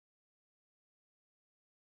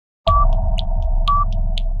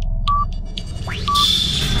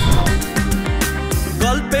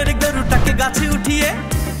বানিয়ে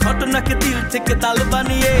ঘটনাকে দিল থেকে তাল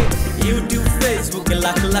বানিয়ে ইউটিউব ফেসবুকে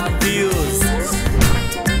লাখ লাখ ভিউজ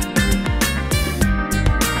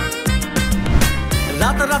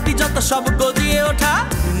রাতারাতি যত সব গজিয়ে ওঠা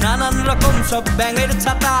নানান রকম সব ব্যাঙের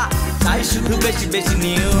ছাতা তাই শুধু বেশি বেশি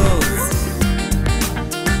নিউজ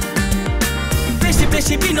বেশি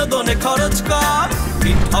বেশি বিনোদনে খরচ কর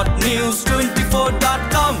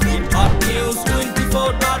hotnews24.com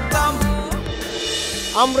hotnews24.com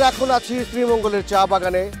আমরা এখন আছি শ্রীমঙ্গলের চা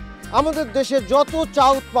বাগানে আমাদের দেশে যত চা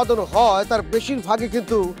উৎপাদন হয় তার বেশিরভাগই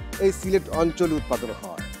কিন্তু এই সিলেট অঞ্চলে উৎপাদন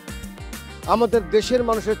হয় আমাদের দেশের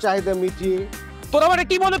মানুষের চাহিদা মিটিয়ে তোরা মানে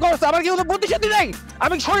কি মনে করছ আমার কি কোনো বুদ্ধিশুদ্ধি নাই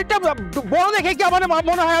আমি শরীরটা বড় দেখে কি আমার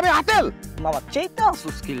মনে হয় আমি আতেল বাবা চেইতা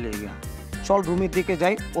আসুস কি লাগা চল রুমের দিকে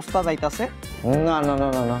যাই ওস্তাদ আইতাছে না না না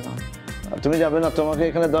না না তুমি যাবে না তোমাকে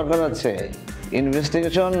এখানে দরকার আছে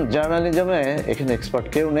ইনভেস্টিগেশন জার্নালিজমে এখানে এক্সপার্ট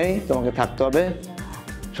কেউ নেই তোমাকে থাকতে হবে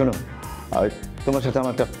শোনো তোমার সাথে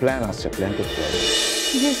আমার একটা প্ল্যান আছে প্ল্যান করতে হবে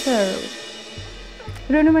জি স্যার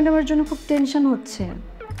রেনু ম্যাডামের জন্য খুব টেনশন হচ্ছে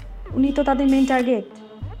উনি তো তাদের মেইন টার্গেট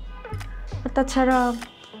আর তাছাড়া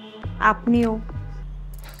আপনিও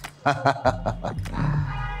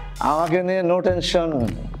আমাকে নিয়ে নো টেনশন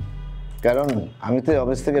কারণ আমি তো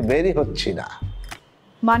অফিস থেকে বেরই হচ্ছি না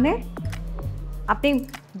মানে আপনি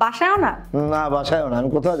বাসায়ও না না বাসায়ও না আমি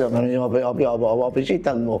কোথাও যাবো আমি অফিসেই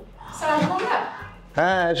থাকবো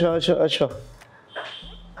হ্যাঁ এসো এসো এসো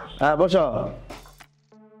হ্যাঁ বসো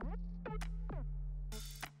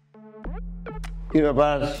কি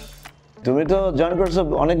ব্যাপার তুমি তো জয়েন করছো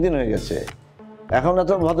অনেকদিন হয়ে গেছে এখন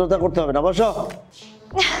তো ভদ্রতা করতে হবে না বসো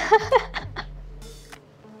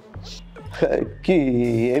কি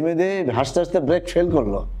এই মেয়েদে হাসতে হাসতে ব্রেক ফেল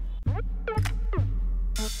করলো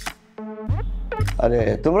আরে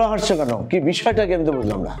তোমরা হাসছো কেন কি বিষয়টা কি আমি তো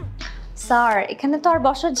বুঝলাম না স্যার এখানে তো আর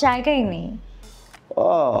বসার জায়গাই নেই ও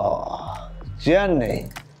চেয়ার নেই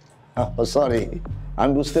সরি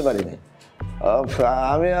আমি বুঝতে পারিনি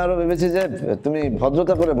আমি আরো ভেবেছি যে তুমি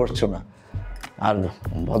ভদ্রতা করে বসছো না আর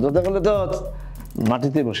ভদ্রতা করলে তো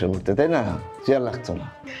মাটিতে বসে পড়তে তাই না চেয়ার লাগতো না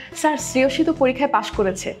স্যার শ্রেয়সী তো পরীক্ষায় পাশ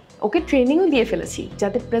করেছে ওকে ট্রেনিংও দিয়ে ফেলেছি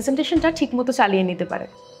যাতে প্রেজেন্টেশনটা ঠিকমতো চালিয়ে নিতে পারে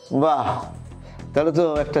বাহ তাহলে তো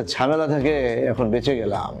একটা ঝামেলা থেকে এখন বেঁচে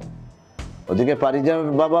গেলাম ওদিকে পারিজার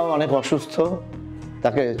বাবাও অনেক অসুস্থ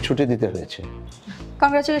তাকে ছুটি দিতে হয়েছে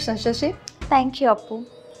কংগ্রাচুলেশন শশী থ্যাংক ইউ আপু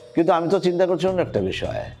কিন্তু আমি তো চিন্তা করছি অন্য একটা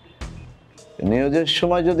বিষয় নিউজের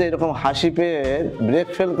সময় যদি এরকম হাসি পেয়ে ব্রেক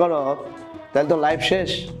ফেল করো তাহলে তো লাইফ শেষ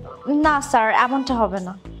না স্যার এমনটা হবে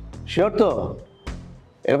না শিওর তো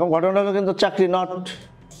এরকম ঘটনা হলো কিন্তু চাকরি নট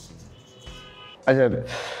আচ্ছা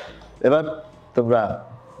এবার তোমরা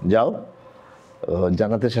যাও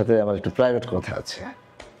জান্নাতের সাথে আমার একটু প্রাইভেট কথা আছে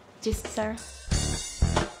জি স্যার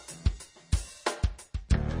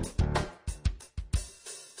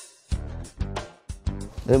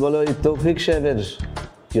বলো এই তৌফিক সাহেবের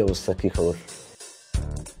কি অবস্থা কি খবর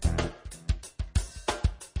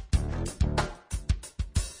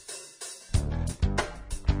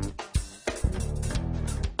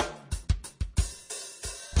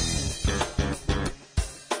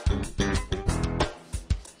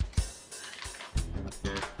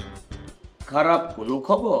খারাপ কোনো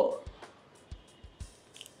খবর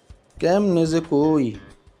কেমনে যে কই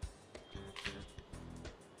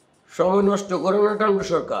সময় নষ্ট করে না টাঙ্গু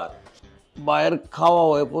সরকার বাইরের খাওয়া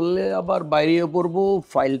হয়ে পড়লে আবার বাইরেও পড়বো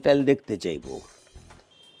ফাইল টাইল দেখতে চাইবো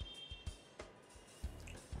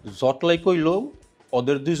জটলাই কইল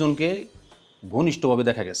ওদের দুইজনকে ঘনিষ্ঠভাবে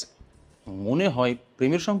দেখা গেছে মনে হয়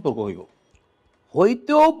প্রেমের সম্পর্ক হইব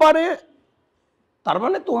হইতেও পারে তার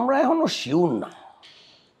মানে তোমরা এখনো শিওর না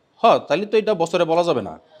হ্যাঁ তাহলে তো এটা বছরে বলা যাবে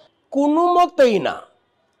না কোনো মতেই না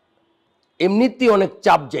এমনিতেই অনেক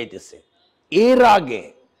চাপ যাইতেছে এর আগে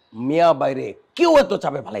মিয়া বাইরে কেউ এত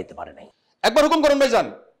চাপে ভালাইতে পারে নাই একবার হুকুম করুন ভাইজান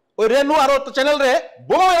ওই রেনু আর ওর চ্যানেল রে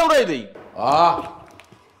বোমা উড়াই দেই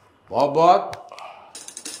মোহাম্মদ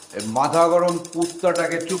এই মাথা গরম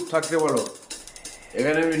কুত্তাটাকে চুপ থাকতে বলো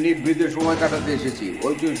এখানে আমি নিভৃতে সময় কাটাতে এসেছি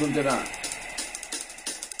ওই কেউ শুনতে না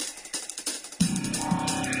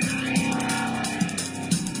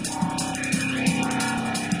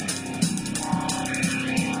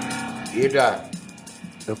এটা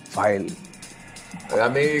ফাইল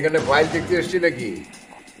আমি এখানে ফাইল দেখতে এসেছি নাকি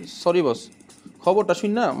সরি বস খবরটা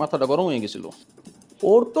শুন না মাথাটা গরম হয়ে গেছিল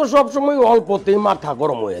ওর তো সবসময় অল্পতেই মাথা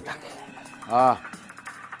গরম হয়ে থাকে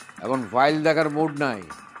এখন ফাইল দেখার মুড নাই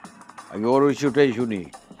আমি ওর ইস্যুটাই শুনি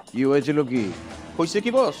কি হয়েছিল কি হয়েছে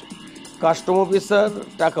কি বস কাস্টম অফিসার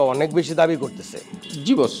টাকা অনেক বেশি দাবি করতেছে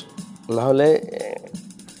জি বস নাহলে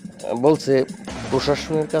বলছে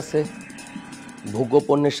প্রশাসনের কাছে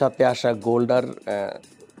ভোগ্যপণ্যের সাথে আসা গোল্ড আর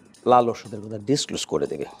লাল ওষুধের কথা ডিসক্লোজ করে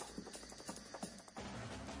দেবে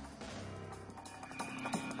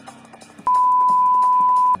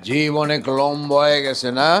জীব অনেক লম্বা হয়ে গেছে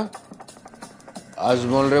না?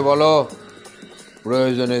 আজমল রে বলো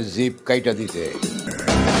প্রয়োজনে জিপ কাইটা দিতে।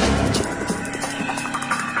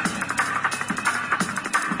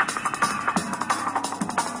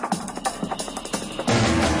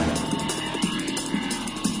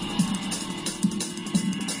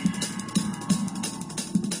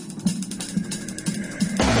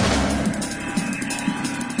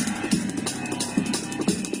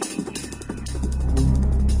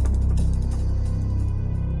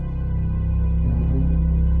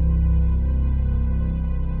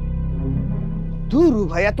 দুরু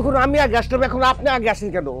ভাই, এতক্ষণ আমি আগে আসলাম, এখন আপনি আগে আসেন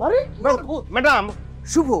কেন? আরে ম্যাডাম,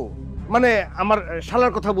 শুভ মানে আমার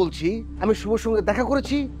শালার কথা বলছি। আমি শুভর সঙ্গে দেখা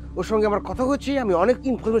করেছি, ওর সঙ্গে আমার কথা হয়েছে, আমি অনেক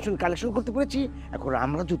ইনফরমেশন কালেকশন করতে পেরেছি। এখন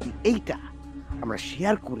আমরা যদি এইটা আমরা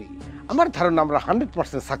শেয়ার করি, আমার ধারণা আমরা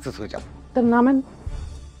 100% সাকসেস হয়ে যাব। তার নামেন?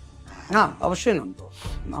 না অবশ্যই নামবো,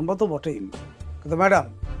 নামবো তো বটেই। কিন্তু ম্যাডাম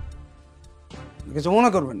কিছু মনে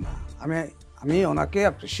করবেন না, আমি ওনাকে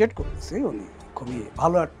অ্যাপ্রিসিয়েট করতেছি। উনি খুবই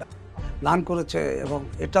ভালো একটা প্ল্যান করেছে এবং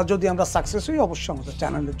এটা যদি আমরা সাকসেস হই অবশ্যই আমাদের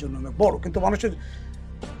চ্যানেলের জন্য অনেক বড়। কিন্তু মানুষের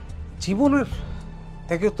জীবনের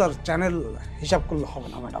থেকেও তার চ্যানেল হিসাব করলে হবে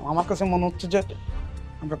না ম্যাডাম। আমার কাছে মনে হচ্ছে যে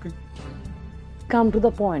আমরা কি come to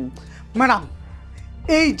the point. Madam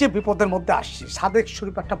এই যে বিপদের মধ্যে আসছি, সাদেক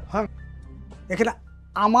শরীফ একটা ভয়, এখানে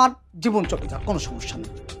আমার জীবন চলে যাক কোনো সমস্যা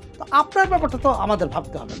নেই, তো আপনার ব্যাপারটা তো আমাদের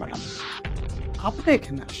ভাবতে হবে ম্যাডাম। আপনি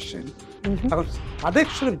এখানে আসছেন, এখন সাদেক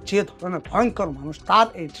শরীফ যে ধরনের ভয়ঙ্কর মানুষ, তার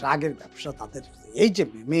এই ড্রাগের ব্যবসা, তাদের এই যে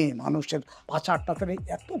মেয়ে মানুষের পাচার, তাদের এই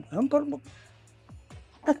এত ভয়ঙ্কর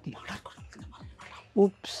মার্ডার করার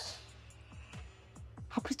উপস,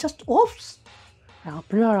 আপনি জাস্ট উপস।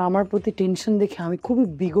 আপনার আমার প্রতি টেনশন দেখে আমি খুবই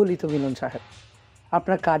বিগলিত মিলন সাহেব।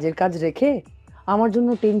 আপনার কাজের কাজ রেখে আমার জন্য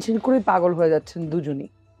টেনশন করে পাগল হয়ে যাচ্ছেন দুজনই।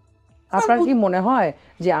 আপনার কি মনে হয়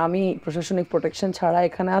যে আমি প্রশাসনিক প্রোটেকশন ছাড়া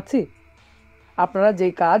এখানে আছি? আপনারা যে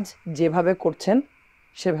কাজ যেভাবে করছেন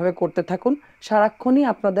সেভাবে করতে থাকুন। সারাক্ষণই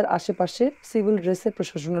আপনাদের আশেপাশে সিভিল ড্রেসে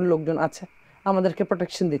প্রশাসনের লোকজন আছে, আমাদেরকে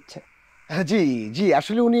প্রোটেকশন দিচ্ছে। জি জি,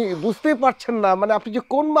 আসলে উনি বুঝতেই পারছেন না, মানে আপনি যে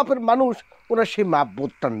কোন মাপের মানুষ, ওনার সেই মাপ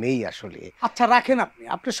বোধটা নেই আসলে। আচ্ছা রাখেন,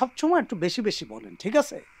 আপনি সবসময় একটু বেশি বেশি বলেন, ঠিক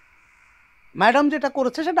আছে? ম্যাডাম যেটা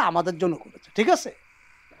করেছে সেটা আমাদের জন্য করেছে, ঠিক আছে?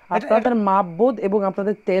 আপনাদের মাপ বোধ এবং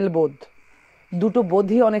আপনাদের তেল বোধ, দুটো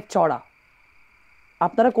বোধই অনেক চড়া।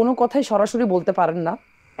 আপনারা কোনো কথাই সরাসরি বলতে পারেন না,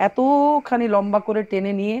 এতখানি লম্বা করে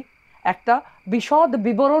টেনে নিয়ে একটা বিশদ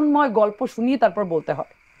বিবরণময় গল্প শুনিয়ে তারপর বলতে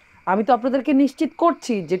হয়। আমি তো আপনাদেরকে নিশ্চিত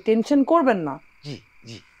করছি যে টেনশন করবেন না। জি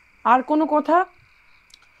জি। আর কোনো কথা?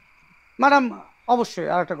 ম্যাডাম অবশ্যই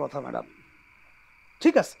আর একটা কথা ম্যাডাম,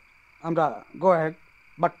 ঠিক আছে আমরা গো অ্যাহেড,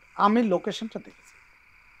 বাট আমি লোকেশনটা দেখেছি,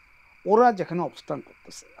 ওরা যেখানে অবস্থান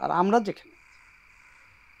করতেছে আর আমরা যেখানে,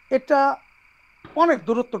 এটা অনেক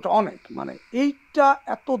দূরত্বটা অনেক, মানে এইটা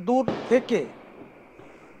এত দূর থেকে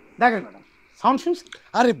দেখেন ম্যাডাম সাউন্ড শুনছেন?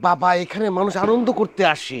 আরে বাবা, এখানে মানুষ আনন্দ করতে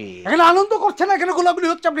আসে। এখানে আনন্দ করছে না, এখানে গোলাগুলি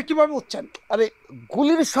হচ্ছে, আপনি কিভাবে বুঝছেন? আরে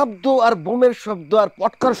গুলির শব্দ আর বোমের শব্দ আর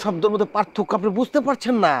পটকার শব্দের মধ্যে পার্থক্য আপনি বুঝতে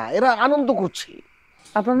পারছেন না? এরা আনন্দ করছে।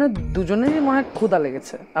 আপনাদের দুজনেরই মনে হয় ক্ষুধা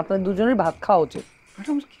লেগেছে, আপনাদের দুজনের ভাত খাওয়া উচিত।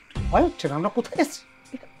 ম্যাডাম কি ভয় হচ্ছে না? আমরা কোথায় এসেছি?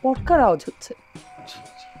 এটা পটকার আওয়াজ হচ্ছে।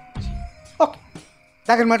 ওকে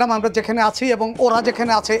দেখেন ম্যাডাম, আমরা যেখানে আছি এবং ওরা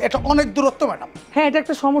যেখানে আছে এটা অনেক দূরত্ব ম্যাডাম। হ্যাঁ, এটা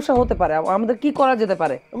একটা সমস্যা হতে পারে, আমাদের কি করা যেতে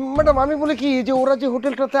পারে? ম্যাডাম আমি বলি কি, যে ওরা যে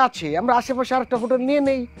হোটেলটাতে আছে আমরা আশেপাশে আরেকটা হোটেল নিয়ে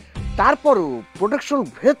নেই, তারপরও প্রোটেকশন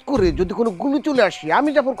ভেদ করে যদি কোনো গুলি চলে আসে, আমি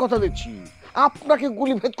যাবো কথা দিচ্ছি, আপনাকে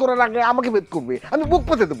গুলি ভেদ করার আগে আমাকে ভেদ করবে, আমি বুক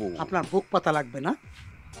পাতে দেবো। আপনার বুক পাতা লাগবে না,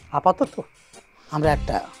 আপাতত আমরা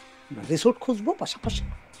একটা রিসোর্ট খুঁজবো পাশাপাশি,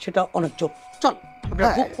 সেটা অনেক জোর। চল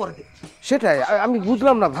বুক করে দিই। সেটাই আমি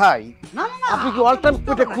বুঝলাম না ভাই, আপনি কি অল টাইম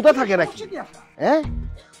পেটে ক্ষুধা থাকে নাকি? হ্যাঁ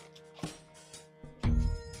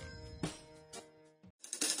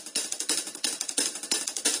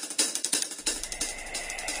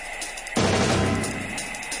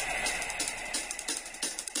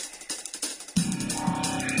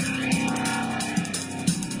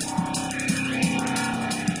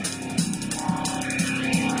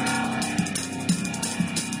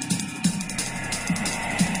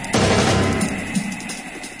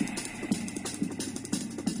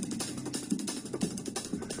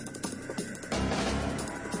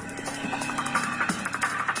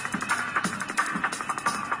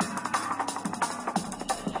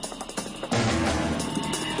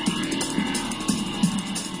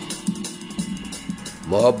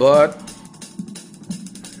মোহাম্মদ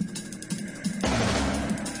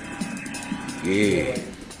কি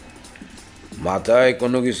মাথায়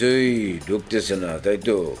কোনো কিছুই ঢুকতেছে না, তাই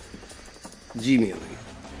তো? জি মিয়া,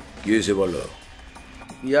 কি হয়েছে বলো?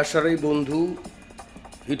 ইয়াসার এই বন্ধু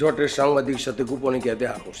হিটহটের সাংবাদিকের সাথে গোপনে গিয়ে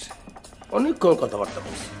দেখা করছে, অনেকক্ষণ কথাবার্তা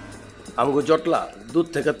বলছে। আমাকে জটলা দূর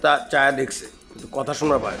থেকে তা চায়া দেখছে, কিন্তু কথা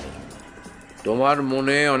শোনা পায়নি। তোমার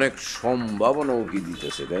মনে অনেক সম্ভাবনা উকি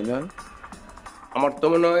দিতেছে, তাই না? আমার তো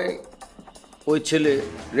মনে হয় ওই ছেলে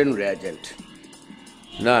রেনুর এজেন্ট।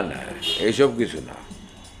 না না, এইসব কিছু না,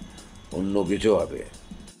 অন্য কিছু হবে।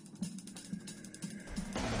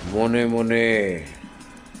 মনে মনে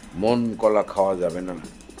মন কলা খাওয়া যাবে না।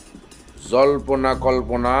 জল্পনা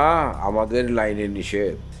কল্পনা আমাদের লাইনে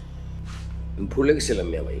নিষেধ। ভুলে গেছিলাম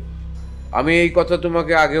মিয়া ভাই। আমি এই কথা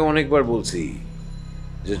তোমাকে আগে অনেকবার বলছি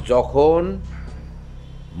যে যখন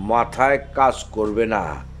মাথায় কাজ করবে না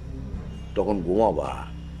তখন ঘুমাবা,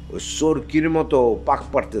 ওই চরকির মতো পাক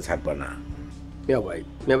পাড়তে থাকবা না। মিয়া ভাই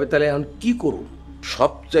তাহলে এখন কি করব?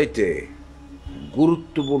 সবচাইতে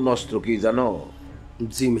গুরুত্বপূর্ণ অস্ত্র কি জানো?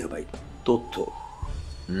 জি মিয়া ভাই, তথ্য।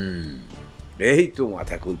 এই তো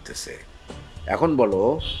মাথা খুলতেছে। এখন বলো,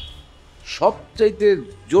 সবচাইতে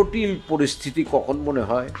জটিল পরিস্থিতি কখন মনে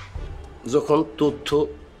হয়? যখন তথ্য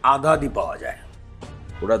আধাদি পাওয়া যায়।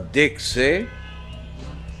 ওরা দেখছে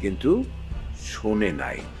কিন্তু শুনে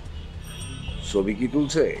নাই। ছবি কি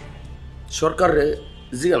তুলছে? সরকারে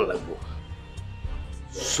জিজ্ঞান লাগবো।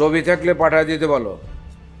 ছবি থাকলে পাঠায় দিতে বলো।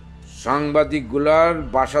 সাংবাদিকগুলার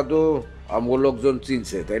বাসা তো আমগো লোকজন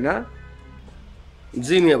চিনছে, তাই না?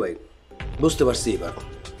 জি মিয়া ভাই, বুঝতে পারছি। এবার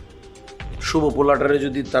শুভ পোলাটারে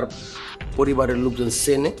যদি তার পরিবারের লোকজন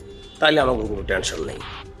চেনে তাহলে আমাকে কোনো টেনশন নেই।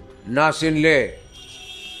 না চিনলে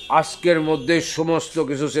আজকের মধ্যে সমস্ত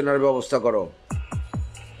কিছু চেনার ব্যবস্থা করো।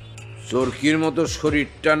 চরকির মতো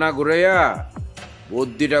শরীরটা না ঘুরাইয়া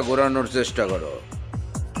বুদ্ধিটা ঘোরানোর চেষ্টা করো।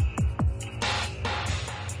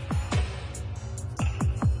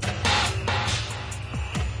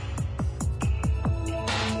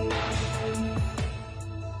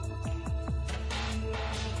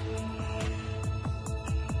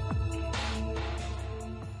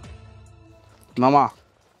 মামা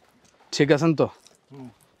ঠিক আছেন তো?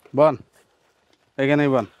 বন এখানেই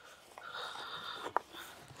বন।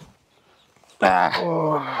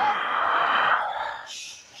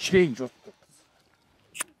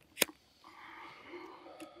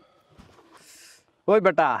 ওই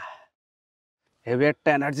বেটা, হেভি একটা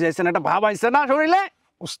এনার্জি আইছে না, একটা ভাব আইছে না শরীরে?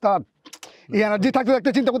 উস্তাদ, এই এনার্জি থাকতে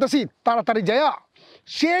থাকতে চিন্তা করতেছি তাড়াতাড়ি যাইয়া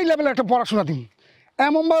সেই লেভেলে একটা পড়াশোনা দিই,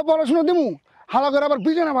 এমনভাবে পড়াশোনা দিমু হালা করে আবার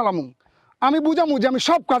বিজনে বালামু। আমি বুঝামু যে আমি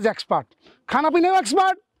সব কাজে এক্সপার্ট, খানা পিনাও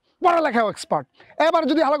এক্সপার্ট, পড়ালেখাও এক্সপার্ট। এবার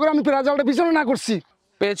যদি হালা করে আমি রেজাল্টে পিছনে না করছি।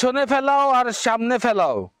 পেছনে ফেলাও আর সামনে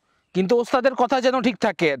ফেলাও, কিন্তু ওস্তাদের কথা যেন ঠিক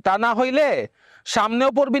থাকে, তা না হইলে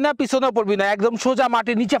সামনেও পড়বি না পিছনেও পড়বি না, একদম সোজা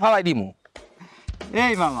মাটির নিচে ফালাই দিমু।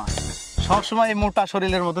 এই মামা, সবসময় এই মোটা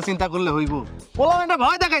শরীরের মতো চিন্তা করলে হইব? ওলা একটা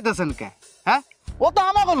ভয় দেখাইতেছেন কে? হ্যাঁ, ও তো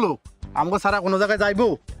আমাকে লোক, আমাকে সারা কোনো জায়গায় যাইবো?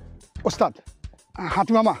 ওস্তাদ,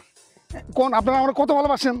 হাতি মামা, কোন আপনারা আমরা কত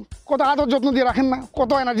ভালোবাসেন, কত আদর যত্ন দিয়ে রাখেন না,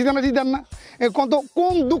 কত এনার্জি দেন না, কত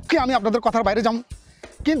কোন দুঃখে আমি আপনাদের কথার বাইরে যাবো।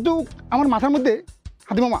 কিন্তু আমার মাথার মধ্যে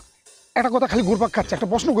হাতি মামা একটা কথা খালি ঘুরপাক খাচ্ছে, একটা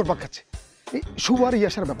প্রশ্ন ঘুরপাক খাচ্ছে এই শুভ আর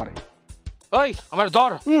ইয়াসের ব্যাপারে। ওই আমার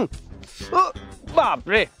ধর। বাপ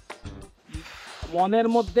রে, মনের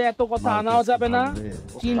মধ্যে এত কথা আনাও যাবে না,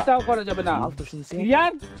 চিন্তাও করা যাবে না।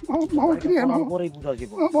 ক্লিয়ার?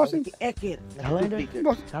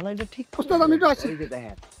 আমি একটু আসি।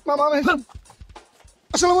 মামা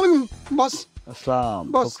আসসালামু আলাইকুম বস। আসসালাম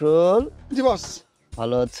বস। ফখরুল, জি বস।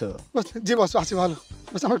 ভালো আছো? বস জি বস, আসি ভালো।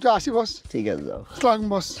 বস আমি একটু আসি বস। ঠিক আছে, যাও। আসসালাম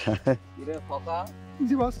বস। কিরে ফকা,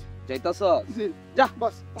 জি বস। যাইতাছ? জি যা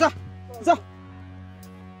বস। যা যা।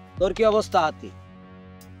 তোর কি অবস্থা হাতি?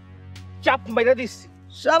 চাপ মাইরা দিছি।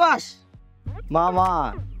 শাবাশ মামা,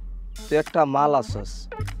 তুই একটা মাল আছস।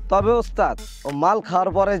 তবে ওস্তাদ, ও মাল খাওয়ার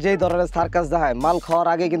পরে যেই ধরনের সার্কাস দেখায়, মাল খাওয়ার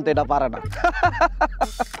আগে কিন্তু এটা পারে না।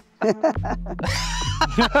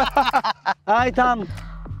 আই থাম,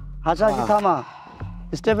 হাসাহাসি থামা।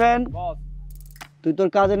 স্টিফেন, তুই তোর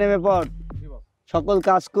কাজে নেমে পড়। সকল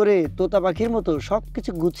কাজ করে তোতা পাখির মতো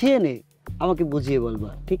সবকিছু গুছিয়ে নে, আমাকে বুঝিয়ে বলবা,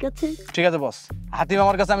 ঠিক আছে? ঠিক আছে বস, হাতিম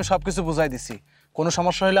আমার কাছে আমি সবকিছু বুঝাই দিছি। কোনো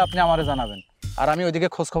সমস্যা হলে আপনি আমারে জানাবেন, আর আমি ওইদিকে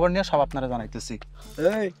খোঁজ খবর নিয়ে সব আপনারা জানাইতেছি।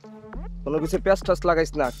 এই কোনো কিছু পেঁচ টাচ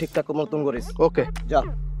লাগাইস না, ঠিকঠাক মতন করিস। ওকে, যা।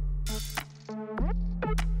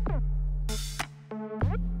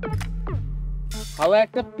 হাওয়া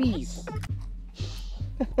একটা পিস।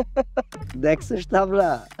 দেখছিস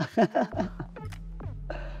তাবরা,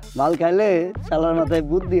 মাল খাইলে শালার মাথায়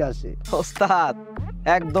বুদ্ধি আসে। ওস্তাদ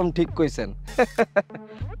একদম ঠিক কইছেন।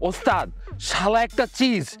 ওস্তাদ, শালা একটা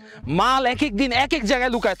চিজ, মাল এক এক দিন এক এক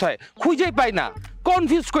জায়গায় লুকায় হয়, খুঁজেই পাই না,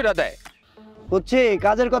 কনফিউজ করে দেয়। বুঝছি,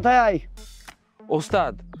 কাজের কথায় আয়।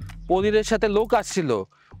 ওস্তাদ, পনিরের সাথে লোক আসছিল,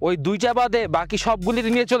 ওই দুইটা বাদে বাকি সবগুলি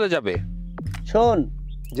নিয়ে চলে যাবে। শোন,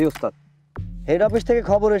 জি ওস্তাদ। হেড অফিস থেকে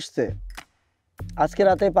খবর এসছে আজকে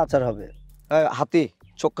রাতে পাচার হবে। হাতি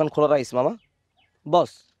চোখ কান খোলা রাইস মামা।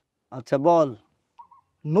 বস। আচ্ছা বল।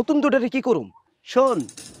 নতুন দুটারে কি করুম? শোন।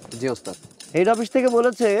 জি ওস্তাদ। হেড অফিস থেকে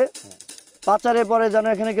বলেছে পাচারের পরে যেন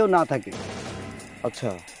এখানে কেউ না থাকে। আচ্ছা।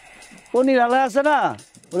 পনির আলায় আছে না,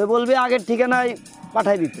 ওরে বলবি আগের ঠিকানায়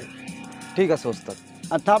পাঠাই দিতে। ঠিক আছে ওস্তাদ।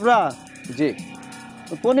 আর থাবরা। জি।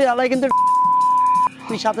 পনির আলায় কিন্তু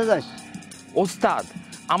তুই সাথে যাস। ওস্তাদ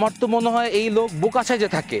আমার তো মনে হয় এই লোক বোকা সাজে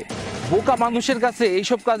থাকে। বোকা মানুষের কাছে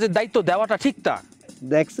এইসব কাজের দায়িত্ব দেওয়াটা ঠিক না।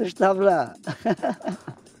 দেখছিস থাবরা,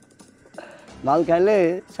 মাল খাইলে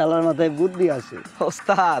শালার মাথায় বুদ্ধি আসে।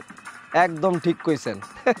 ওস্তাদ একদম ঠিক কইছেন।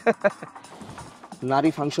 নারী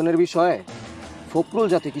ফাংশনের বিষয়ে ফখরুল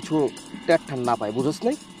যাতে কিছু ট্যাটঠান না পায়, বুঝছ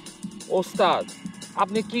নাই? ওস্তাদ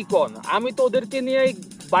আপনি কি কন? আমি তো ওদেরকে নিয়ে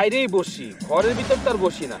বাইরেই বসি, ঘরের ভিতর তো আর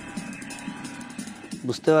বসি না।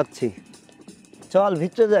 বুঝতে পারছি, চল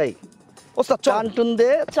ভিতরে যাই। ওস্তাদ চান টুন দে,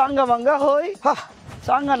 চাঙ্গা মাঙ্গা হই।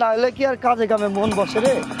 চাঙ্গা না হলে কি আর কাজে কামে মন বসে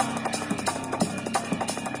রে।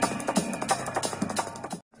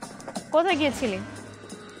 কোথায় গিয়েছিলি?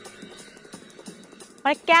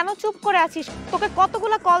 মানে কেন চুপ করে আছিস? তোকে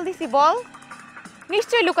কতগুলো কল দিছি বল।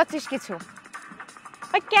 নিশ্চয়ই লুকাচ্ছিস কিছু।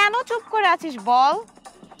 কেন চুপ করে আছিস বল।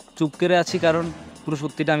 চুপ করে আছি কারণ পুরো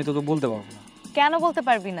সত্যিটা আমি তোকে বলতে পারবো না। কেন বলতে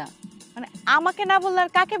পারবি না? মানে আমাকে না বললে আর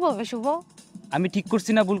কাকে বলবি শুভ? আমি ঠিক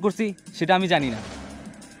করছি না ভুল করছি সেটা আমি জানি না।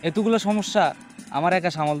 এতগুলো সমস্যা আমার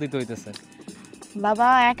একা সামাল দিতে হইতেছে। বাবা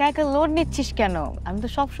একা একা লোড নিচ্ছিস কেন? আমি তো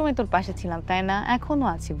সবসময় তোর পাশে ছিলাম, তাই না? এখনো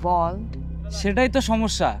আছি, বল। সেটাই তো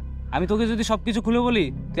সমস্যা। আমি তোকে যদি সবকিছু খুলে বলি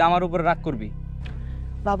তুই আমার উপরে রাগ করবি।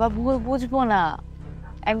 বাবা ভুল বুঝবো না,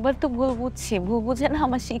 একবার তো ভুল বুঝছি, ভুল বুঝে না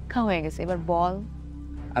আমার শিক্ষা হয়ে গেছে, এবার বল।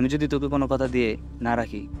 আমি যদি তোকে কোনো কথা দিয়ে না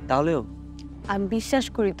রাখি তাহলেও? আমি বিশ্বাস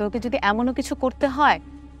করি তোকে যদি এমনও কিছু করতে হয়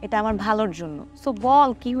এটা আমার ভালোর জন্য। সো বল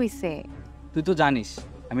কি হয়েছে? তুই তো জানিস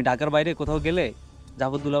আমি ঢাকার বাইরে কোথাও গেলে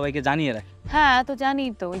যাবত দুলাভাইকে জানিয়ে রাখি। হ্যাঁ তো জানি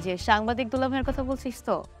তো, ওই যে সাংবাদিক দুলাভাইয়ের কথা বলছিস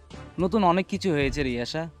তো। নতুন অনেক কিছু হয়েছে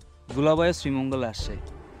রিয়াসা। দুলাভাইও শ্রীমঙ্গলে আসছে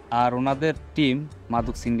আর ওনাদের টিম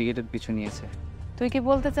মাদক সিন্ডিকেটের পিছু নিয়েছে। তুই কি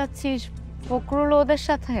বলতে চাচ্ছিস ফখরুল ওদের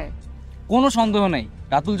সাথে? কোনো সন্দেহ নেই।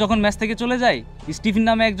 রাতুল যখন ম্যাচ থেকে চলে যায় স্টিফেন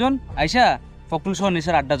নামে একজন আয়শা ফখরুল সহ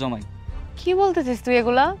নেশার আড্ডা জমায়। কি বলতেছিস তুই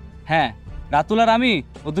এগুলা? হ্যাঁ, রাতুল আর আমি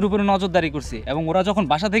ওদের উপরে নজরদারি করছি এবং ওরা যখন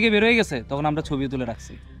বাসা থেকে বের হয়ে গেছে তখন আমরা ছবি তুলে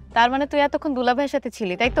রাখছি। তার মানে তুই এতক্ষণ দুলাভাইয়ের সাথে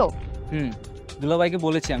ছিলি, তাই তো? দুলাভাইকে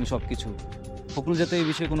বলেছি আমি সবকিছু। ফখরুল যাতে এই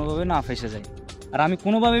বিষয়ে কোনোভাবে না ফেসে যায়। আর আমি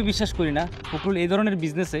কোনোভাবে বিশ্বাস করি না ফখরুল এই ধরনের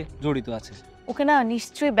বিজনেসে জড়িত আছে। ওকে না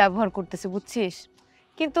নিশ্চয়ই ব্যবহার করতেছে, বুঝছিস?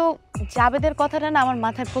 কিন্তু জাবেদের কথাটা না আমার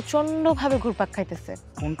মাথায় প্রচন্ডভাবে ঘুরপাক খাইতেছে।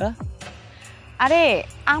 কোনটা? আরে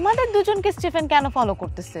আমাদের দুজনকে স্টিফেন কেন ফলো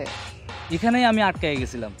করতেছে? এখানেই আমি আটকায়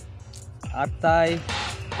গেছিলাম আর তাই।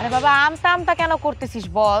 আরে বাবা আমতা আমতা কেন করতেছিস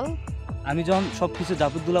বল। আমি যখন সবকিছু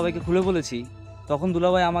জাবেদ দুলাভাইকে খুলে বলেছি তখন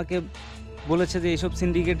দুলাভাই আমাকে বলেছে যে এইসব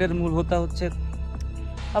সিন্ডিকেটের মূল হোতা হচ্ছে।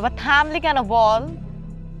 বাবা থামলি কেন বল।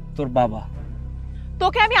 তোর বাবা।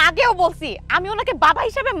 তোকে আমি আগেও বলছি আমি ওনাকে বাবা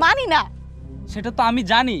হিসেবে মানি না। সেটা তো আমি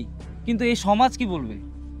জানি, কিন্তু এই সমাজ কি বলবে?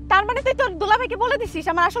 তার মানে তুই তোর দুলাভাইকে বলে দিছিস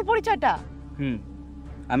আমার আসল পরিচয়টা?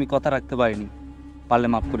 আমি কথা রাখতে পারিনি, পারলে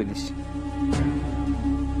মাফ করে দিস।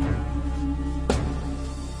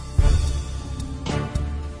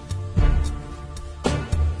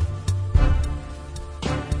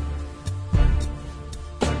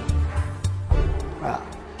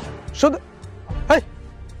 শুধু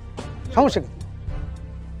সমস্যা কি?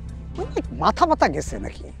 মাথা মাথা গেছে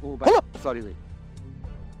নাকি? সরি ভাই।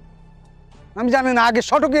 আমি জানি না আগে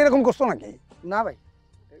শটকে এরকম করছো নাকি? না ভাই।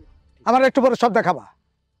 আমার একটু পরে সব দেখাবা।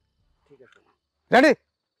 রেডি?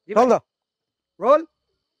 রোল দাও। Roll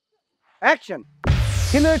action.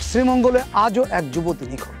 সিলেট শ্রীমঙ্গলে আজও এক যুবতী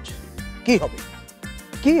নিখোঁজ। কি হবে?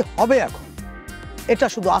 কি হবে এখন? এটা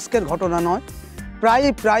শুধু আজকের ঘটনা নয়,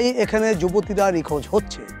 প্রায়ই এখানে যুবতীরা নিখোঁজ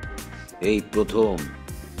হচ্ছে। এই প্রথম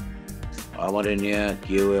আমারে নিয়ে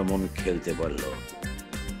কেউ এমন খেলতে পারলো।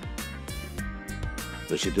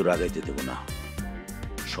 বেশি দূর আগাইতে দেব না,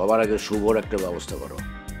 সবার আগে শুভর একটা ব্যবস্থা করো।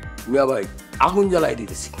 মিয়া ভাই আগুন জ্বালাই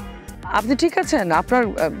দিতেছি। আপনি ঠিক আছেন? আপনার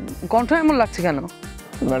কণ্ঠ এমন লাগছে কেন?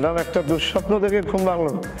 ম্যাডাম একটা দুঃস্বপ্ন দেখে ঘুম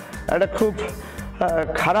ভাঙলো। একটা খুব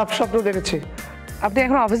খারাপ স্বপ্ন দেখেছি। আপনি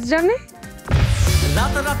এখন অফিসে যাননি?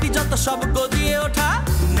 রাতারাতি যত সব গজিয়ে ওঠা,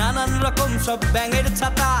 নানান রকম সব ব্যাঙের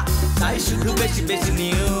ছাতা, তাই শুধু বেশি বেশি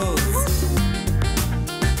নিউজ,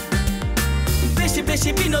 বেশি বেশি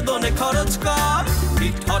বিনোদনে খরচ কম।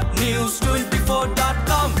 Hit hot news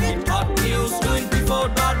 24.com, hit hot news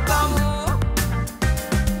 24.com,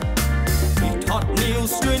 hit hot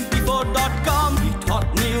news 24.com, hit hot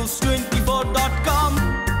news